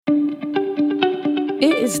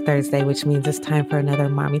It is Thursday, which means it's time for another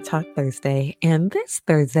Mommy Talk Thursday. And this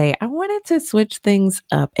Thursday, I wanted to switch things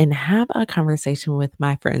up and have a conversation with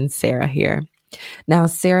my friend Sarah here. Now,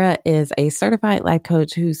 Sarah is a certified life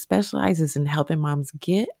coach who specializes in helping moms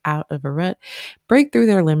get out of a rut, break through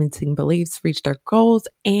their limiting beliefs, reach their goals,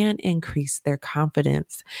 and increase their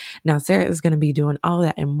confidence. Now, Sarah is going to be doing all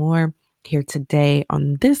that and more here today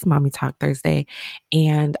on this Mommy Talk Thursday.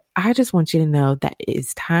 And I just want you to know that it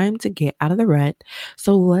is time to get out of the rut.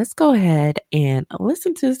 So let's go ahead and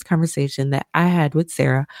listen to this conversation that I had with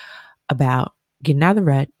Sarah about getting out of the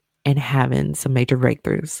rut and having some major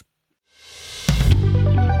breakthroughs.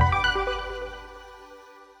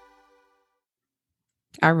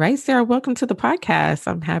 All right, Sarah, welcome to the podcast.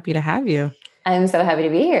 I'm happy to have you. I'm so happy to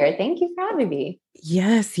be here. Thank you for having me.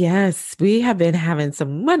 Yes. We have been having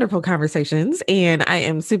some wonderful conversations, and I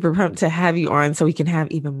am super pumped to have you on so we can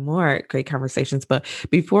have even more great conversations. But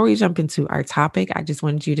before we jump into our topic, I just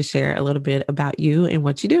wanted you to share a little bit about you and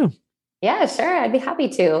what you do. Yeah, sure. I'd be happy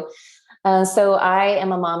to. So I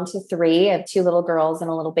am a mom to three. I have two little girls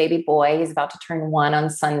and a little baby boy. He's about to turn 1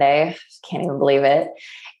 on Sunday. Can't even believe it.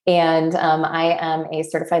 And I am a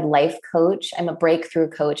certified life coach. I'm a breakthrough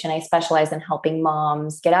coach, and I specialize in helping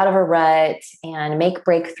moms get out of a rut and make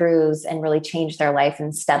breakthroughs and really change their life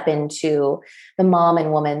and step into the mom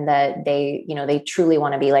and woman that they truly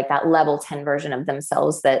want to be, like that level 10 version of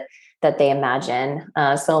themselves that they imagine.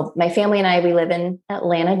 So my family and I, we live in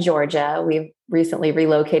Atlanta, Georgia. We've recently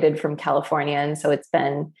relocated from California. And so it's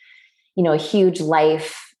been, a huge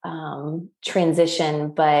life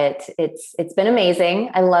transition, but it's been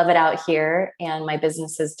amazing. I love it out here, and my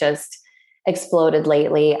business has just exploded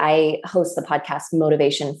lately. I host the podcast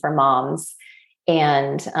Motivation for Moms,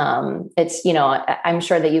 and it's, I'm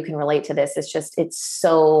sure that you can relate to this. It's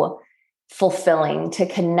so fulfilling to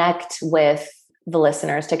connect with the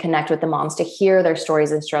listeners, to connect with the moms, to hear their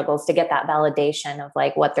stories and struggles, to get that validation of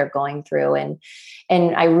like what they're going through.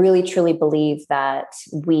 And I really, truly believe that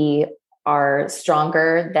we are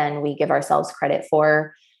stronger than we give ourselves credit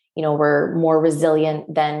for. We're more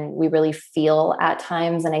resilient than we really feel at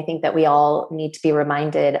times. And I think that we all need to be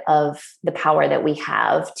reminded of the power that we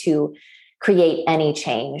have to create any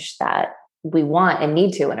change that we want and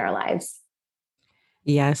need to in our lives.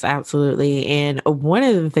 Yes, absolutely. And one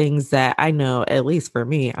of the things that I know, at least for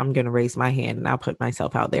me, I'm going to raise my hand and I'll put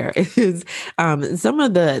myself out there, is some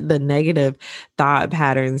of the negative thought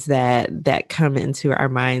patterns that come into our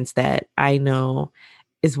minds that I know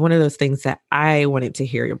is one of those things that I wanted to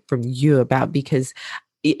hear from you about, because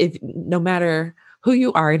if no matter who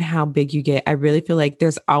you are and how big you get, I really feel like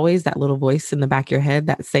there's always that little voice in the back of your head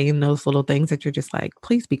that's saying those little things that you're just like,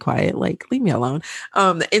 please be quiet, like leave me alone.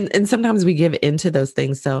 And sometimes we give into those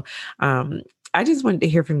things. So I just wanted to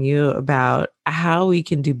hear from you about how we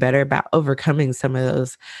can do better about overcoming some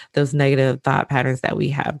of those negative thought patterns that we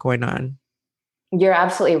have going on. You're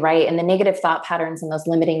absolutely right. And the negative thought patterns and those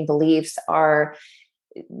limiting beliefs are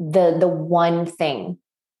the one thing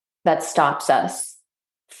that stops us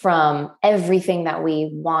from everything that we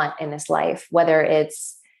want in this life, whether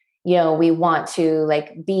it's, we want to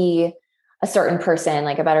like be a certain person,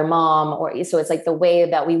 like a better mom, or so it's like the way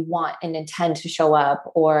that we want and intend to show up,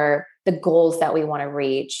 or the goals that we want to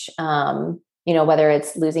reach. Whether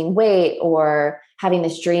it's losing weight or having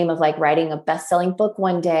this dream of like writing a best-selling book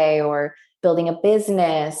one day, or building a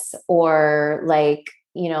business, or like,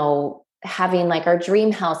 having like our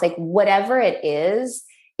dream house, like whatever it is,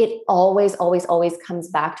 it always, always, always comes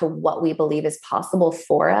back to what we believe is possible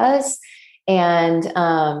for us. And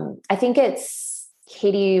I think it's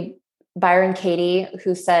Byron Katie,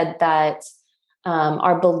 who said that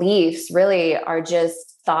our beliefs really are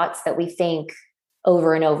just thoughts that we think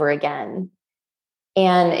over and over again.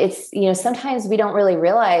 And it's, sometimes we don't really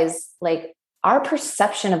realize like our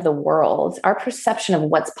perception of the world, our perception of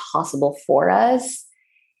what's possible for us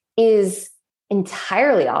is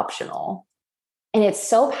entirely optional. And it's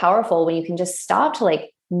so powerful when you can just stop to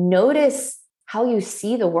like notice how you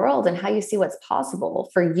see the world and how you see what's possible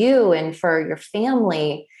for you and for your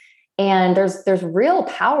family. And there's real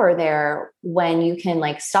power there when you can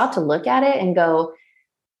like stop to look at it and go,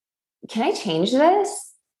 can I change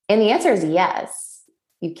this? And the answer is yes,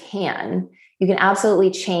 you can. You can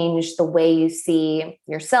absolutely change the way you see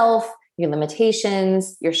yourself, your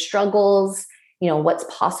limitations, your struggles, what's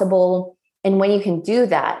possible. And when you can do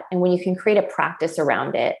that, and when you can create a practice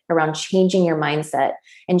around it, around changing your mindset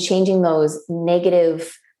and changing those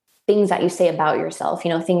negative things that you say about yourself,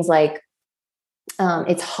 things like,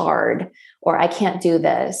 it's hard, or I can't do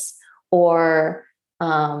this, or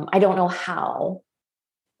I don't know how,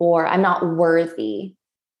 or I'm not worthy.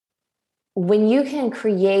 When you can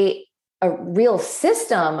create a real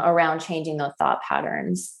system around changing those thought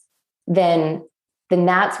patterns, then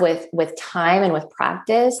that's with time and with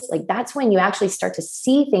practice, like that's when you actually start to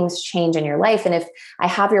see things change in your life. And if I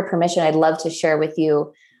have your permission, I'd love to share with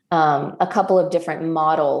you a couple of different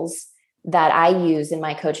models that I use in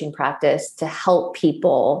my coaching practice to help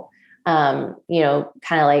people, kind of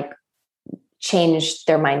like change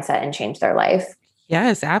their mindset and change their life.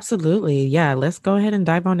 Yes, absolutely. Yeah, let's go ahead and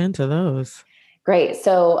dive on into those. Great.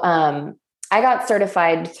 So I got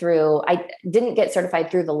certified I didn't get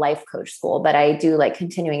certified through the life coach school, but I do like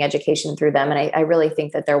continuing education through them. And I really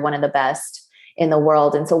think that they're one of the best in the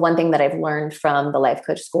world. And so one thing that I've learned from the life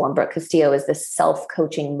coach school and Brooke Castillo is this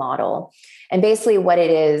self-coaching model. And basically what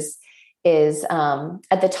it is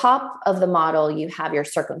at the top of the model, you have your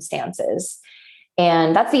circumstances.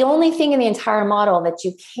 And that's the only thing in the entire model that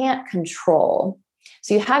you can't control.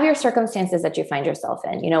 So you have your circumstances that you find yourself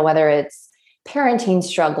in, whether it's parenting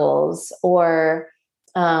struggles or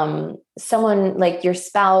someone like your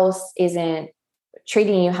spouse isn't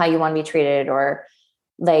treating you how you want to be treated, or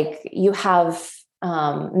like you have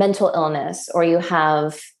mental illness, or you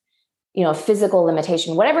have physical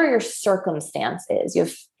limitation, whatever your circumstance is,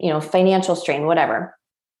 you have financial strain, whatever.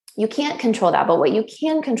 You can't control that, but what you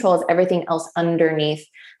can control is everything else underneath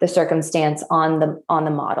the circumstance on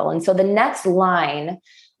the model. And so the next line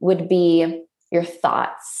would be your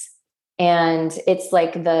thoughts. And it's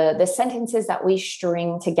like the sentences that we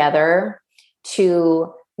string together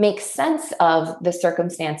to make sense of the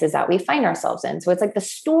circumstances that we find ourselves in. So it's like the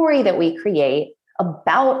story that we create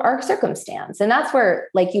about our circumstance. And that's where,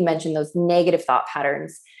 like you mentioned, those negative thought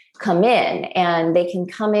patterns come in, and they can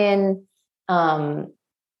come in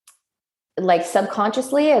like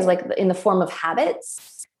subconsciously as like in the form of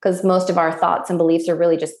habits, because most of our thoughts and beliefs are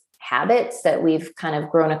really just habits that we've kind of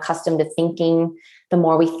grown accustomed to thinking. The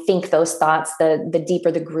more we think those thoughts, the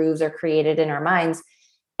deeper the grooves are created in our minds.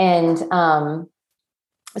 And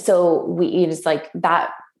so we just like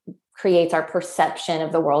that creates our perception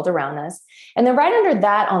of the world around us. And then right under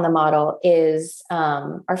that on the model is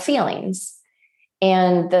our feelings.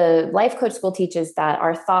 And the life coach school teaches that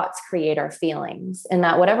our thoughts create our feelings, and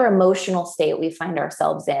that whatever emotional state we find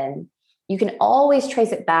ourselves in, you can always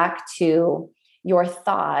trace it back to your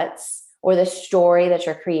thoughts or the story that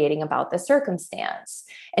you're creating about the circumstance.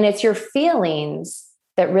 And it's your feelings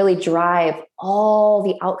that really drive all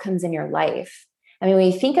the outcomes in your life. I mean,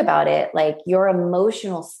 when you think about it, like your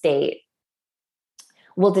emotional state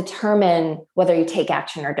will determine whether you take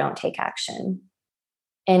action or don't take action.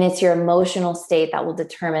 And it's your emotional state that will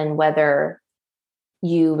determine whether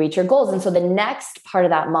you reach your goals. And so the next part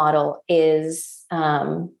of that model is,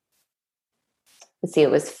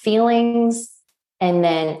 it was feelings and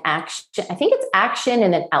then action. I think it's action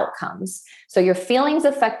and then outcomes. So your feelings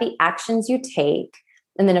affect the actions you take.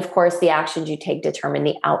 And then, of course, the actions you take determine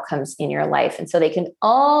the outcomes in your life. And so they can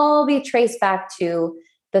all be traced back to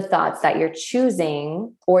the thoughts that you're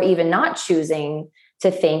choosing or even not choosing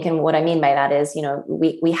to think. And what I mean by that is,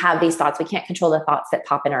 we have these thoughts. We can't control the thoughts that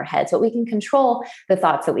pop in our heads, but we can control the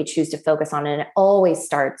thoughts that we choose to focus on. And it always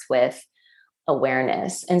starts with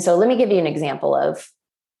awareness. And so let me give you an example of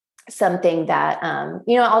something that,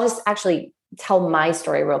 I'll just actually tell my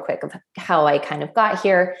story real quick of how I kind of got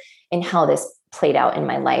here and how this played out in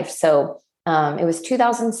my life. So it was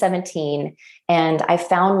 2017, and I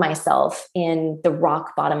found myself in the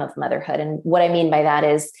rock bottom of motherhood. And what I mean by that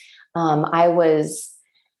is I was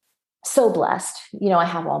so blessed. I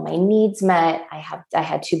have all my needs met. I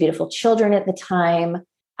had two beautiful children at the time.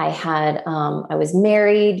 I was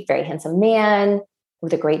married, very handsome man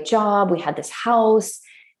with a great job. We had this house,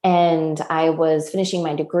 and I was finishing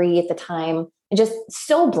my degree at the time, and just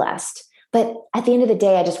so blessed. But at the end of the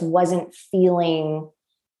day, I just wasn't feeling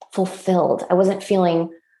fulfilled. I wasn't feeling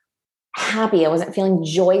happy. I wasn't feeling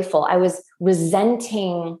joyful. I was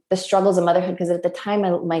resenting the struggles of motherhood, because at the time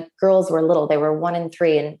my girls were little. They were 1 and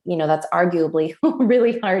 3. And, that's arguably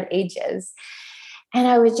really hard ages. And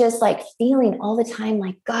I was just like feeling all the time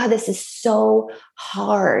like, God, this is so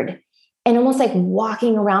hard. And almost like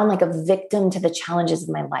walking around like a victim to the challenges of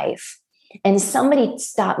my life. And somebody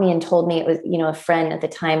stopped me and told me, it was, a friend at the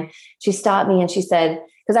time. She stopped me and she said,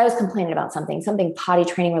 because I was complaining about something potty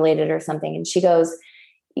training related or something. And she goes,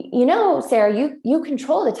 Sarah, you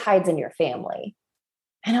control the tides in your family.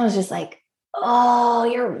 And I was just like, oh,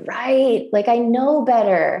 you're right. Like, I know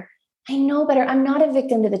better. I'm not a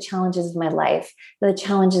victim to the challenges of my life, to the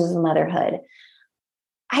challenges of motherhood.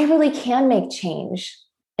 I really can make change.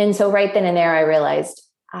 And so right then and there, I realized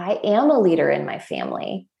I am a leader in my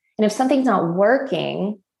family. And if something's not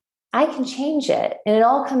working, I can change it. And it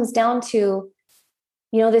all comes down to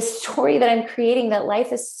this story that I'm creating, that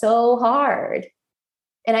life is so hard.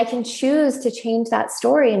 And I can choose to change that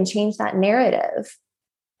story and change that narrative.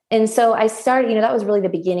 And so I started, that was really the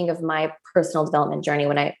beginning of my personal development journey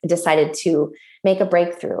when I decided to make a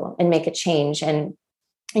breakthrough and make a change. And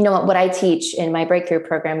what I teach in my breakthrough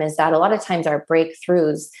program is that a lot of times our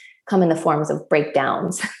breakthroughs come in the forms of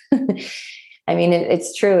breakdowns. I mean,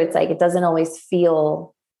 it's true. It's like, it doesn't always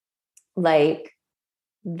feel like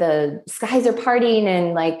the skies are parting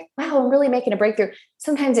and like, wow, I'm really making a breakthrough.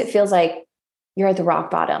 Sometimes it feels like you're at the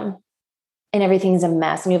rock bottom and everything's a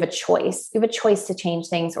mess and you have a choice. You have a choice to change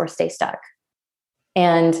things or stay stuck.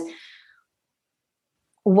 And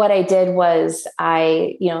what I did was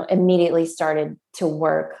I, immediately started to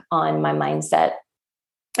work on my mindset.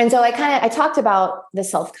 And so I talked about the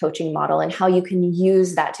self-coaching model and how you can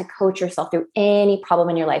use that to coach yourself through any problem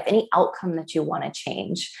in your life, any outcome that you want to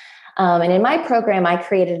change. And in my program, I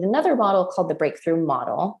created another model called the breakthrough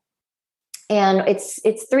model. And it's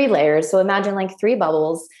 3 layers. So imagine like 3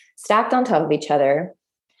 bubbles stacked on top of each other.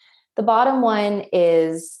 The bottom one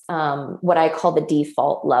is what I call the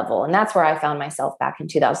default level. And that's where I found myself back in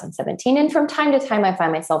 2017. And from time to time, I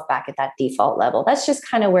find myself back at that default level. That's just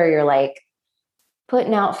kind of where you're like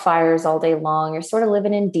putting out fires all day long. You're sort of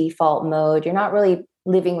living in default mode. You're not really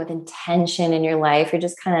living with intention in your life. You're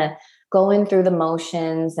just kind of going through the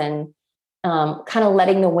motions and kind of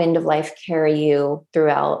letting the wind of life carry you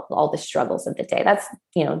throughout all the struggles of the day. That's,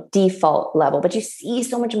 default level, but you see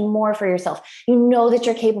so much more for yourself. You know that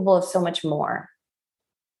you're capable of so much more.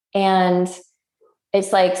 And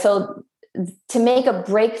it's like, so to make a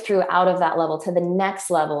breakthrough out of that level to the next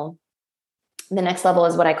level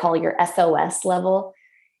is what I call your SOS level,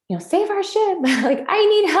 save our ship. Like, I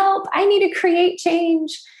need help. I need to create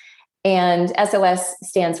change. And SOS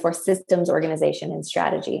stands for systems, organization, and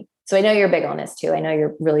strategy. So I know you're big on this too. I know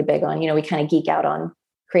you're really big on, we kind of geek out on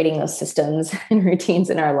creating those systems and routines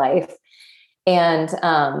in our life. And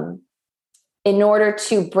in order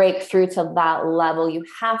to break through to that level, you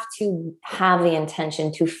have to have the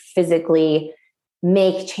intention to physically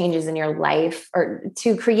make changes in your life or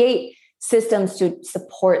to create systems to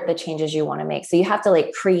support the changes you want to make. So you have to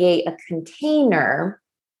like create a container.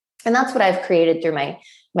 And that's what I've created through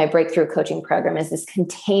my breakthrough coaching program, is this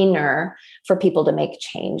container for people to make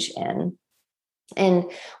change in. And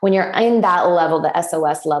when you're in that level, the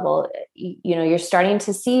SOS level, you're starting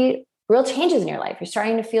to see real changes in your life. You're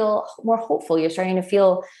starting to feel more hopeful. You're starting to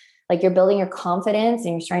feel like you're building your confidence,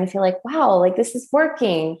 and you're starting to feel like, wow, like this is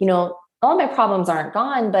working. All my problems aren't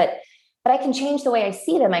gone, but I can change the way I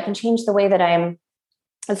see them. I can change the way that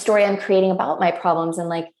the story I'm creating about my problems. And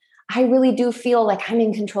like, I really do feel like I'm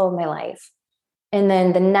in control of my life. And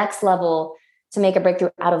then the next level, to make a breakthrough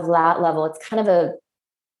out of that level, it's kind of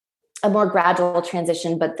a more gradual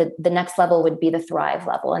transition, but the next level would be the thrive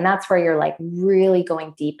level. And that's where you're like really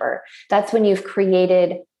going deeper. That's when you've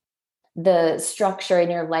created the structure in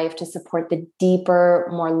your life to support the deeper,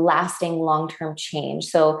 more lasting long-term change.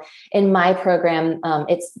 So in my program,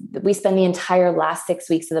 we spend the entire last 6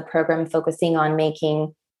 weeks of the program focusing on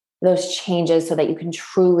making those changes so that you can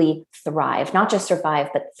truly thrive, not just survive,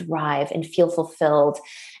 but thrive and feel fulfilled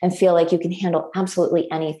and feel like you can handle absolutely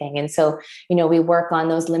anything. And so, we work on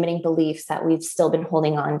those limiting beliefs that we've still been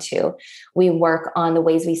holding on to. We work on the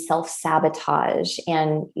ways we self-sabotage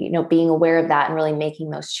and, being aware of that and really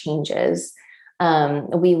making those changes.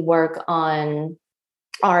 We work on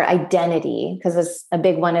our identity, because a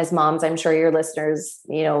big one as moms, I'm sure your listeners,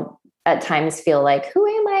 at times feel like, who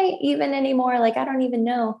am I even anymore? Like, I don't even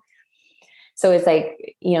know. So it's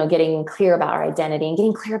like, getting clear about our identity and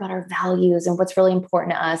getting clear about our values and what's really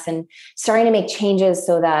important to us, and starting to make changes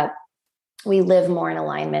so that we live more in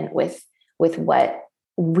alignment with what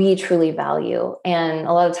we truly value. And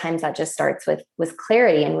a lot of times that just starts with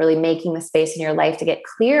clarity and really making the space in your life to get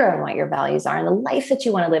clear on what your values are and the life that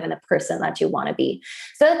you want to live and the person that you want to be.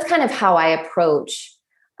 So that's kind of how I approach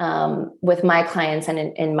with my clients and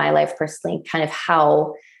in my life personally, kind of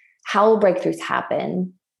how breakthroughs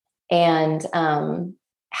happen. And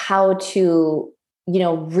how to,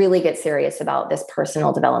 really get serious about this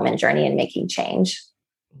personal development journey and making change.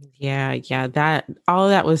 Yeah, that all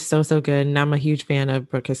of that was so good, and I'm a huge fan of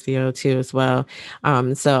Brooke Castillo too as well.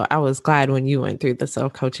 So I was glad when you went through the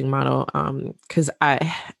self-coaching model, because I've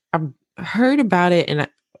heard about it, and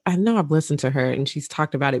I know I've listened to her and she's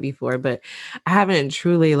talked about it before, but I haven't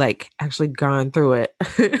truly like actually gone through it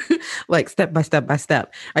like step by step by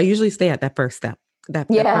step. I usually stay at that first step. that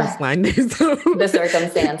first line. The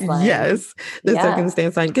circumstance line. Yes, the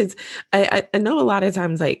circumstance line. Because I know a lot of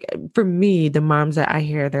times, like for me, the moms that I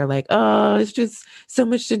hear, they're like, "Oh, it's just so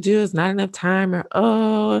much to do. It's not enough time," or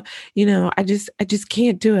 "Oh, I just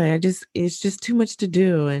can't do it. It's just too much to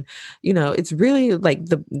do." And it's really like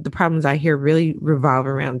the problems I hear really revolve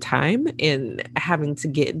around time and having to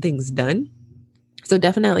get things done. So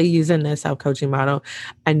definitely using the self-coaching model,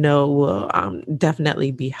 I know will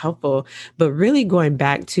definitely be helpful. But really going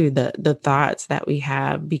back to the thoughts that we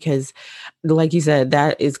have, because like you said,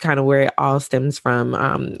 that is kind of where it all stems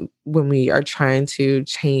from when we are trying to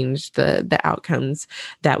change the outcomes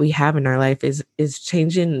that we have in our life is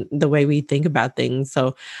changing the way we think about things.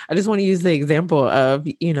 So I just want to use the example of,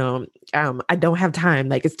 I don't have time.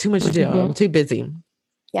 Like it's too much to do. I'm too busy.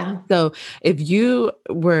 Yeah. So if you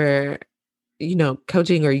were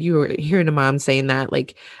coaching or you were hearing a mom saying that,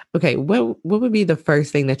 like, okay, what would be the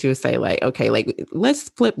first thing that you would say? Like, okay, like let's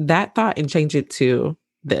flip that thought and change it to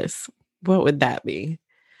this. What would that be?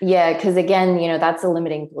 Yeah, because again, that's a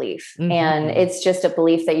limiting belief. Mm-hmm. And it's just a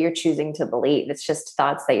belief that you're choosing to believe. It's just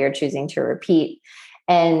thoughts that you're choosing to repeat.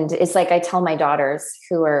 And it's like I tell my daughters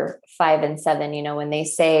who are 5 and 7, when they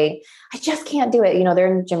say, I just can't do it,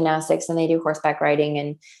 they're in gymnastics and they do horseback riding.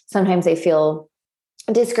 And sometimes they feel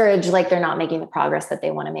discouraged, like they're not making the progress that they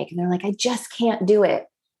want to make. And they're like, I just can't do it.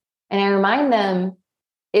 And I remind them,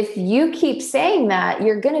 if you keep saying that,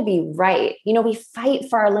 you're going to be right. We fight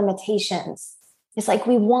for our limitations. It's like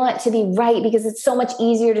we want to be right because it's so much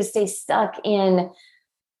easier to stay stuck in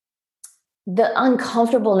the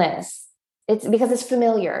uncomfortableness. It's because it's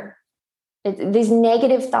familiar. These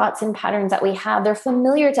negative thoughts and patterns that we have, they're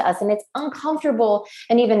familiar to us, and it's uncomfortable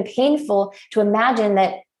and even painful to imagine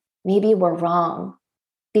that maybe we're wrong.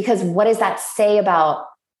 Because what does that say about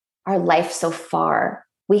our life so far?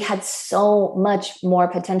 We had so much more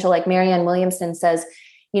potential. Like Marianne Williamson says,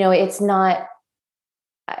 it's not,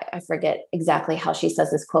 I forget exactly how she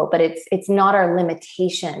says this quote, but it's not our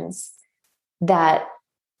limitations that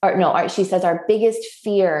are, no, she says our biggest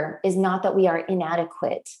fear is not that we are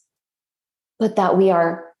inadequate, but that we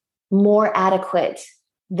are more adequate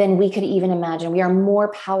than we could even imagine. We are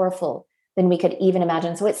more powerful than we could even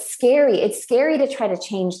imagine. So it's scary. It's scary to try to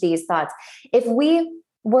change these thoughts. If we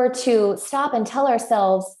were to stop and tell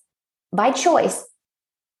ourselves by choice,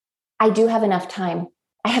 I do have enough time.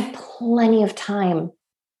 I have plenty of time.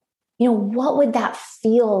 What would that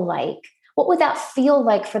feel like? What would that feel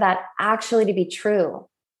like for that actually to be true?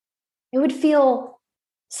 It would feel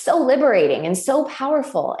so liberating and so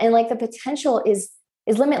powerful. And like the potential is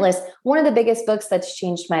limitless. One of the biggest books that's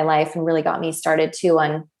changed my life and really got me started too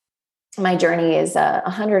on my journey is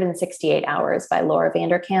 168 Hours by Laura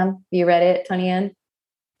Vanderkam. Have you read it, Tony-Ann?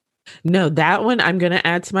 No, that one I'm going to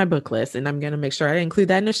add to my book list, and I'm going to make sure I include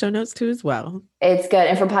that in the show notes too as well. It's good.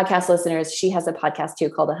 And for podcast listeners, she has a podcast too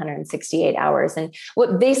called 168 Hours. And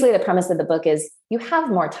what basically the premise of the book is, you have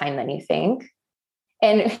more time than you think.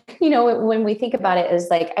 And, when we think about it, is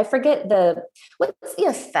like, I forget what's the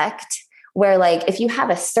effect where, like, if you have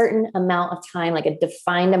a certain amount of time, like a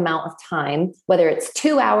defined amount of time, whether it's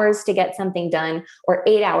 2 hours to get something done or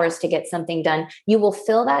 8 hours to get something done, you will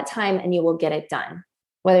fill that time and you will get it done.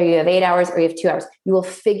 Whether you have 8 hours or you have 2 hours, you will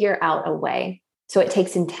figure out a way. So it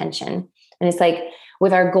takes intention. And it's like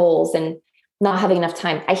with our goals and not having enough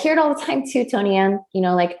time. I hear it all the time too, Tony-Ann,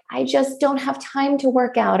 like, I just don't have time to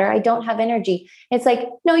work out, or I don't have energy. It's like,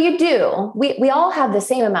 no, you do. We all have the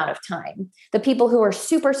same amount of time. The people who are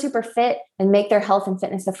super, super fit and make their health and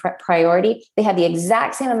fitness a priority, they have the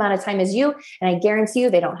exact same amount of time as you. And I guarantee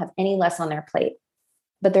you, they don't have any less on their plate,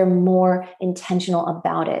 but they're more intentional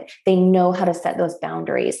about it. They know how to set those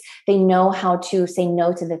boundaries. They know how to say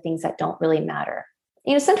no to the things that don't really matter.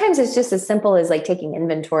 Sometimes it's just as simple as like taking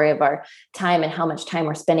inventory of our time and how much time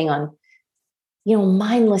we're spending on,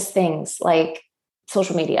 mindless things like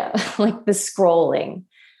social media, like the scrolling.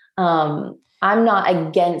 I'm not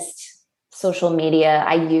against social media.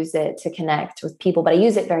 I use it to connect with people, but I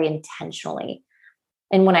use it very intentionally.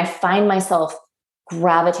 And when I find myself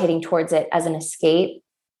gravitating towards it as an escape,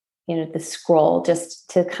 the scroll, just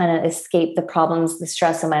to kind of escape the problems, the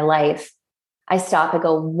stress of my life, I stop and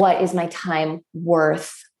go, what is my time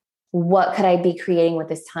worth? What could I be creating with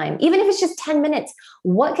this time? Even if it's just 10 minutes,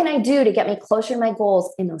 what can I do to get me closer to my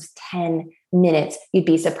goals in those 10 minutes? You'd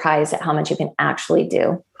be surprised at how much you can actually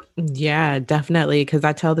do. Yeah, definitely. Because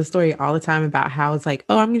I tell the story all the time about how it's like,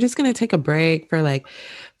 oh, I'm just going to take a break for like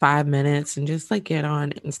 5 minutes and just like get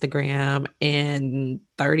on Instagram, and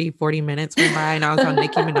 30-40 minutes went by and I was on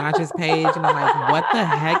Nicki Minaj's page and I'm like, what the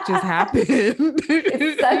heck just happened?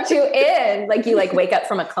 It sucked you in. Like you wake up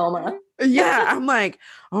from a coma. Yeah, I'm like,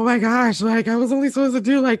 oh my gosh, like I was only supposed to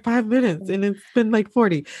do like 5 minutes and it's been like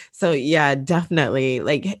 40. So yeah, definitely.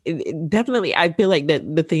 Like definitely I feel like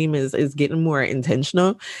that the theme is getting more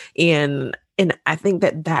intentional, and I think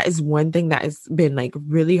that that is one thing that has been like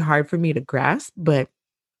really hard for me to grasp, but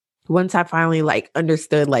once I finally like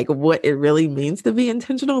understood like what it really means to be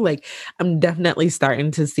intentional, like I'm definitely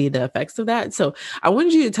starting to see the effects of that. So I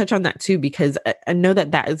wanted you to touch on that too, because I know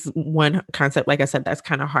that that is one concept, like I said, that's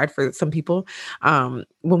kind of hard for some people. When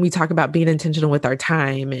we talk about being intentional with our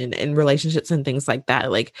time and relationships and things like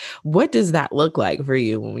that, like what does that look like for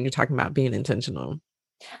you when you're talking about being intentional?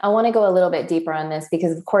 I want to go a little bit deeper on this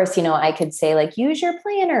because, of course, I could say like, use your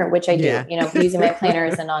planner, which I do, Yeah. using my planner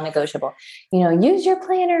is a non negotiable, use your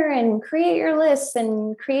planner and create your lists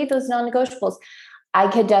and create those non negotiables. I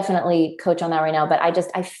could definitely coach on that right now, but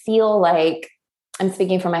I feel like I'm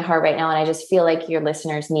speaking from my heart right now. And I just feel like your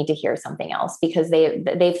listeners need to hear something else because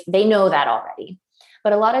they know that already.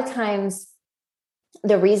 But a lot of times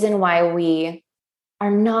the reason why we are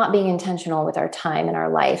not being intentional with our time in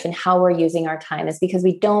our life and how we're using our time is because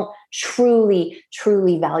we don't truly,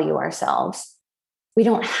 truly value ourselves. We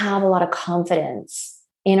don't have a lot of confidence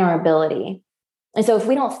in our ability. And so if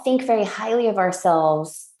we don't think very highly of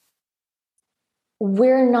ourselves,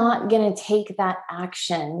 we're not going to take that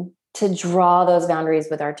action to draw those boundaries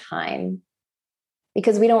with our time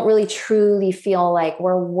because we don't really truly feel like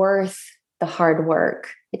we're worth the hard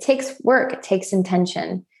work. It takes work, it takes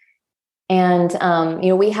intention. And,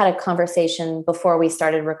 we had a conversation before we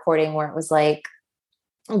started recording where it was like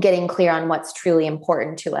getting clear on what's truly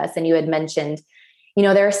important to us. And you had mentioned,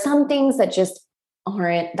 there are some things that just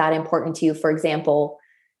aren't that important to you. For example,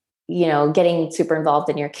 getting super involved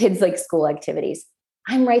in your kids' like school activities.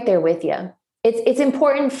 I'm right there with you. It's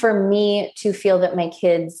important for me to feel that my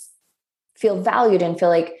kids feel valued and feel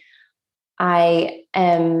like I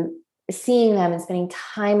am seeing them and spending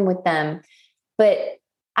time with them. But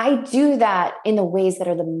I do that in the ways that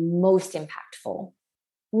are the most impactful,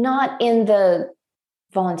 not in the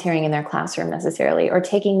volunteering in their classroom necessarily, or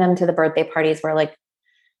taking them to the birthday parties where like,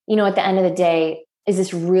 at the end of the day, is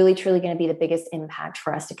this really truly going to be the biggest impact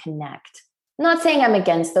for us to connect? I'm not saying I'm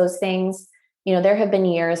against those things. There have been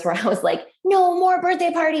years where I was like, no more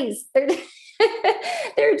birthday parties.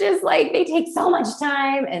 They're just like, they take so much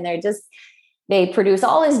time and they produce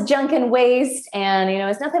all this junk and waste. And,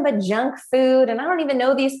 it's nothing but junk food. And I don't even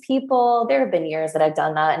know these people. There have been years that I've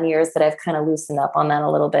done that and years that I've kind of loosened up on that a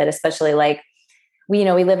little bit, especially like, we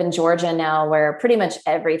live in Georgia now where pretty much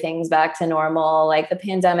everything's back to normal. Like the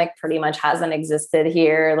pandemic pretty much hasn't existed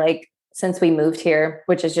here, like since we moved here,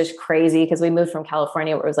 which is just crazy because we moved from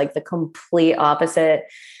California where it was like the complete opposite.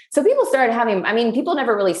 So people started people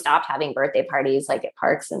never really stopped having birthday parties like at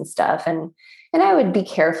parks and stuff. And I would be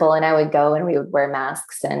careful and I would go and we would wear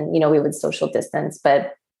masks and, we would social distance.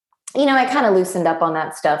 But, I kind of loosened up on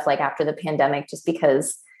that stuff like after the pandemic, just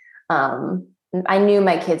because I knew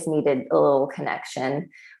my kids needed a little connection.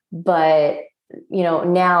 But,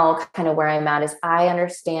 now kind of where I'm at is I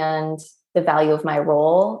understand the value of my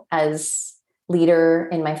role as leader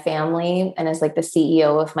in my family and as like the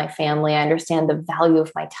CEO of my family. I understand the value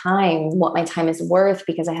of my time, what my time is worth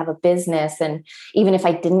because I have a business. And even if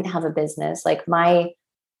I didn't have a business, like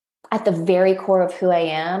at the very core of who I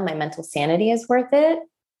am, my mental sanity is worth it.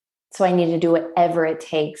 So I need to do whatever it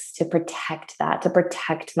takes to protect that, to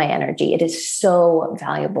protect my energy. It is so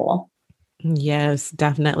valuable. Yes,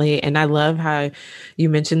 definitely. And I love how you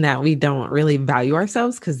mentioned that we don't really value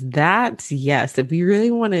ourselves because that's, yes, if we really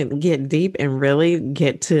want to get deep and really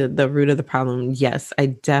get to the root of the problem, yes, I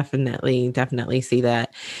definitely see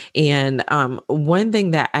that. And one thing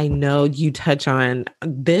that I know you touch on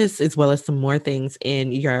this as well as some more things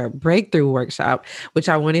in your breakthrough workshop, which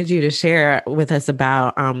I wanted you to share with us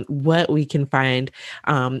about what we can find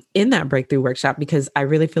in that breakthrough workshop, because I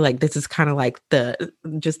really feel like this is kind of like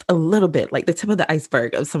just a little bit like the tip of the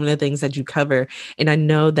iceberg of some of the things that you cover. And I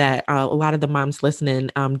know that a lot of the moms listening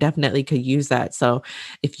definitely could use that. So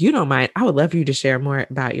if you don't mind, I would love for you to share more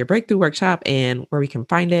about your breakthrough workshop and where we can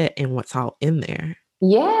find it and what's all in there.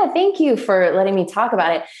 Yeah, thank you for letting me talk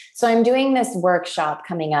about it. So I'm doing this workshop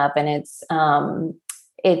coming up and it's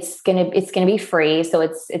gonna be free. So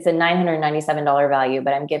it's a $997 value,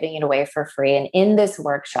 but I'm giving it away for free. And in this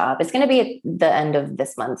workshop, it's going to be at the end of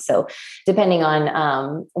this month. So depending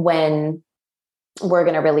on when we're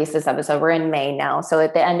going to release this episode, we're in May now. So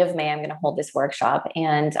at the end of May, I'm going to hold this workshop,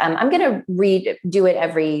 and I'm going to do it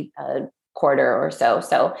every quarter or so.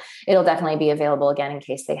 So it'll definitely be available again in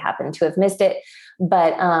case they happen to have missed it.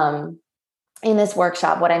 But in this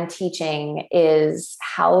workshop, what I'm teaching is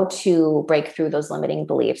how to break through those limiting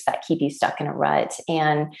beliefs that keep you stuck in a rut,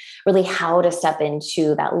 and really how to step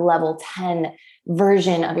into that level 10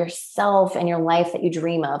 version of yourself and your life that you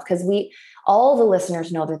dream of. Because all the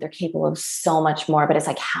listeners know that they're capable of so much more, but it's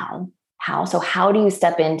like, so how do you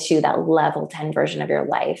step into that level 10 version of your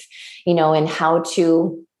life, and how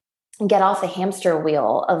to get off the hamster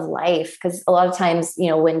wheel of life? Because a lot of times,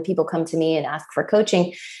 when people come to me and ask for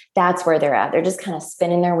coaching, that's where they're at. They're just kind of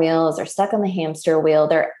spinning their wheels. They're stuck on the hamster wheel.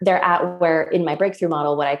 They're at where, in my breakthrough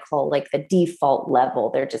model, what I call like the default level.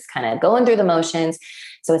 They're just kind of going through the motions.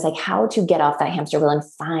 So it's like how to get off that hamster wheel and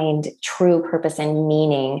find true purpose and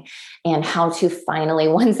meaning, and how to finally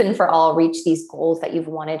once and for all reach these goals that you've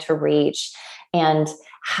wanted to reach, and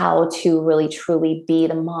how to really truly be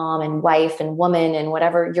the mom and wife and woman and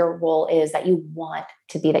whatever your role is that you want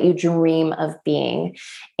to be, that you dream of being.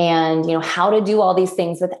 And, how to do all these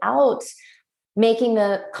things without making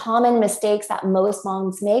the common mistakes that most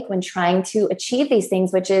moms make when trying to achieve these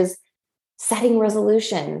things, which is setting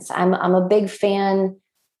resolutions. I'm a big fan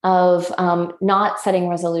of not setting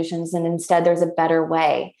resolutions, and instead there's a better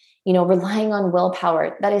way, relying on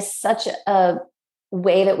willpower. That is such a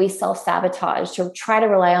way that we self-sabotage to try to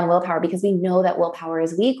rely on willpower, because we know that willpower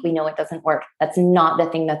is weak. We know it doesn't work. That's not the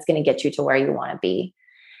thing that's going to get you to where you want to be.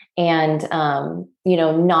 And,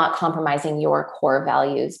 not compromising your core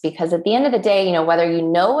values, because at the end of the day, whether you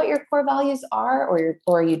know what your core values are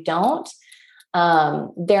or you don't,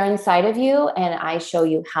 they're inside of you. And I show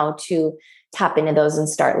you how to tap into those and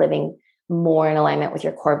start living more in alignment with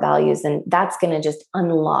your core values. And that's going to just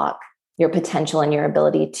unlock your potential and your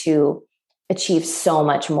ability to achieve so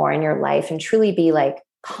much more in your life and truly be like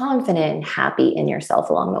confident and happy in yourself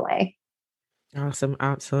along the way. Awesome.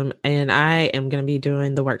 Awesome. And I am going to be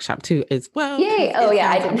doing the workshop too as well. Yay. Oh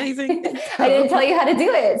yeah. Amazing. I didn't tell you how to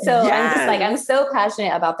do it. So yes. I'm so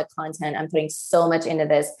passionate about the content. I'm putting so much into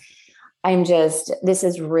this. This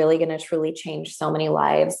is really going to truly change so many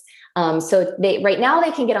lives. So right now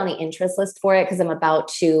they can get on the interest list for it, because I'm about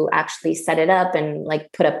to actually set it up and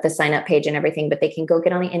like put up the sign up page and everything, but they can go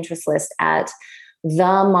get on the interest list at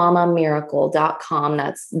themamamiracle.com.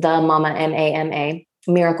 That's the mama, MAMA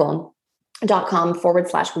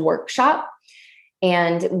miracle.com/workshop.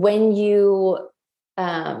 And when you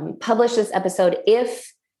publish this episode,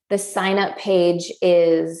 if the sign up page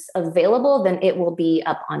is available, then it will be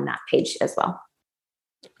up on that page as well.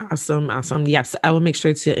 Awesome. Awesome. Yes, I will make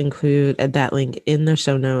sure to include that link in the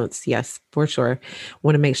show notes. Yes, for sure.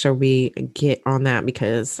 Want to make sure we get on that,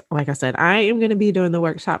 because like I said, I am going to be doing the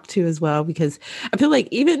workshop too as well, because I feel like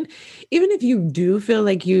even if you do feel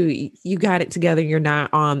like you got it together, you're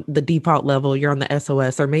not on the default level, you're on the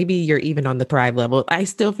SOS, or maybe you're even on the Thrive level, I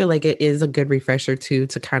still feel like it is a good refresher too,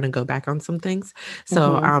 to kind of go back on some things.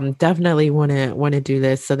 So definitely want to do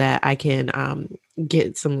this so that I can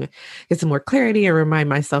get some more clarity and remind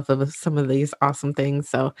myself of some of these awesome things.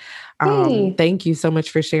 So thank you so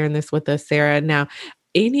much for sharing this with us, Sarah. Now,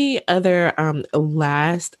 any other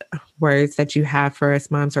last words that you have for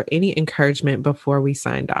us moms, or any encouragement before we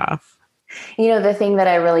signed off? The thing that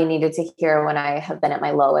I really needed to hear when I have been at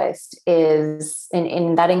my lowest is,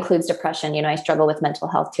 and that includes depression. I struggle with mental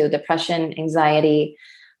health too, depression, anxiety,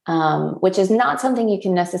 which is not something you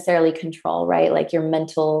can necessarily control, right? Like your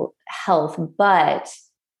mental health, but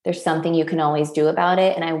there's something you can always do about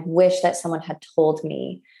it. And I wish that someone had told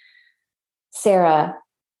me, Sarah,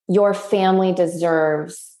 your family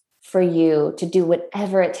deserves for you to do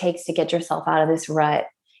whatever it takes to get yourself out of this rut.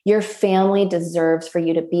 Your family deserves for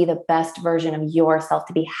you to be the best version of yourself,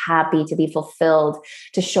 to be happy, to be fulfilled,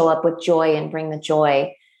 to show up with joy and bring the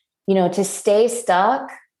joy. To stay stuck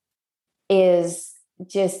is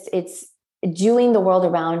just, it's doing the world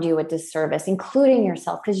around you a disservice, including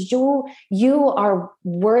yourself, because you are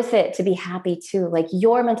worth it to be happy too. Like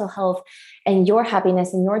your mental health and your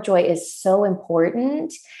happiness and your joy is so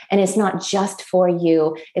important. And it's not just for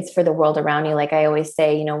you, it's for the world around you. Like I always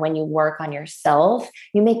say, when you work on yourself,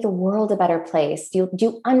 you make the world a better place. Do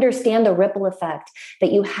you understand the ripple effect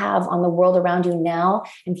that you have on the world around you now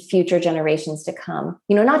and future generations to come?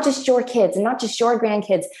 Not just your kids and not just your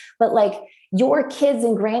grandkids, but like your kids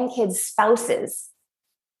and grandkids' spouses.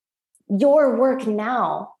 Your work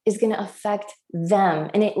now is going to affect them.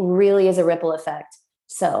 And it really is a ripple effect.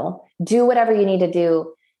 So do whatever you need to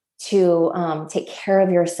do to take care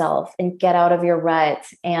of yourself and get out of your rut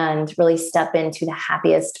and really step into the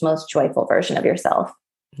happiest, most joyful version of yourself.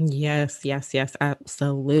 Yes,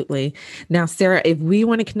 absolutely. Now, Sarah, if we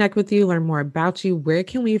want to connect with you, learn more about you, where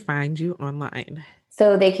can we find you online?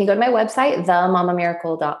 So they can go to my website,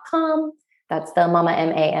 themamamiracle.com. That's the Mama,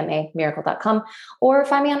 MAMA, miracle.com. Or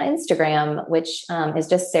find me on Instagram, which is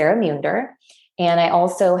just Sarah Munder. And I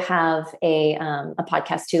also have a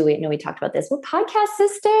podcast too. We talked about this. We're podcast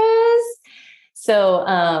sisters. So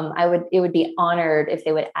it would be honored if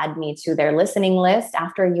they would add me to their listening list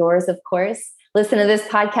after yours, of course. Listen to this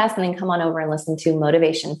podcast and then come on over and listen to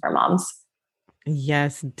Motivation for Moms.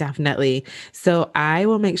 Yes, definitely. So I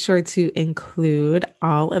will make sure to include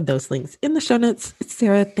all of those links in the show notes.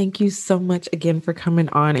 Sarah, thank you so much again for coming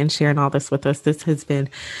on and sharing all this with us. This has been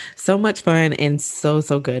so much fun and so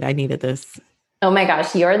good. I needed this. Oh my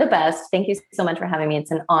gosh, you're the best. Thank you so much for having me. It's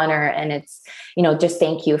an honor. And it's, just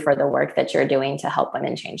thank you for the work that you're doing to help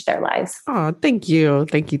women change their lives. Oh, thank you.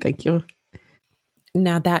 Thank you.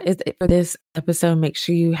 Now that is it for this episode. Make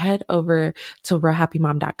sure you head over to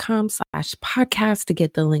realhappymom.com/podcast to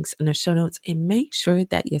get the links in the show notes, and make sure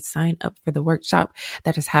that you sign up for the workshop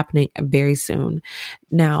that is happening very soon.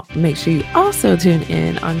 Now, make sure you also tune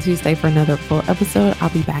in on Tuesday for another full episode. I'll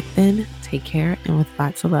be back then. Take care and with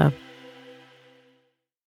lots of love.